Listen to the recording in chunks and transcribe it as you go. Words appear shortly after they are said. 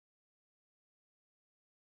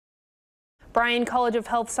Bryan College of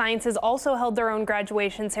Health Sciences also held their own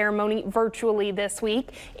graduation ceremony virtually this week.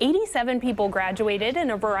 87 people graduated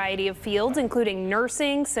in a variety of fields, including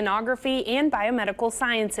nursing, sonography, and biomedical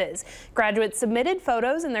sciences. Graduates submitted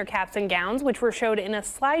photos in their caps and gowns, which were showed in a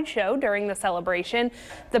slideshow during the celebration.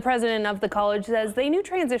 The president of the college says they knew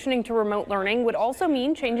transitioning to remote learning would also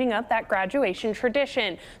mean changing up that graduation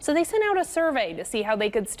tradition. So they sent out a survey to see how they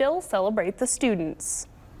could still celebrate the students.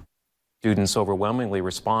 Students overwhelmingly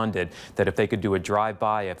responded that if they could do a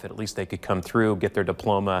drive-by, if at least they could come through, get their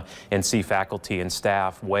diploma, and see faculty and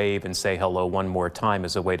staff wave and say hello one more time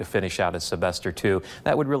as a way to finish out a semester too,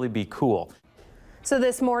 that would really be cool. So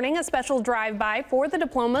this morning, a special drive-by for the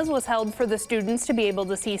diplomas was held for the students to be able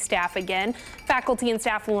to see staff again. Faculty and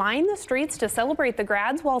staff lined the streets to celebrate the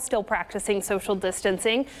grads while still practicing social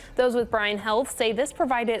distancing. Those with Bryan Health say this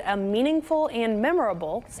provided a meaningful and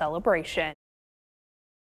memorable celebration.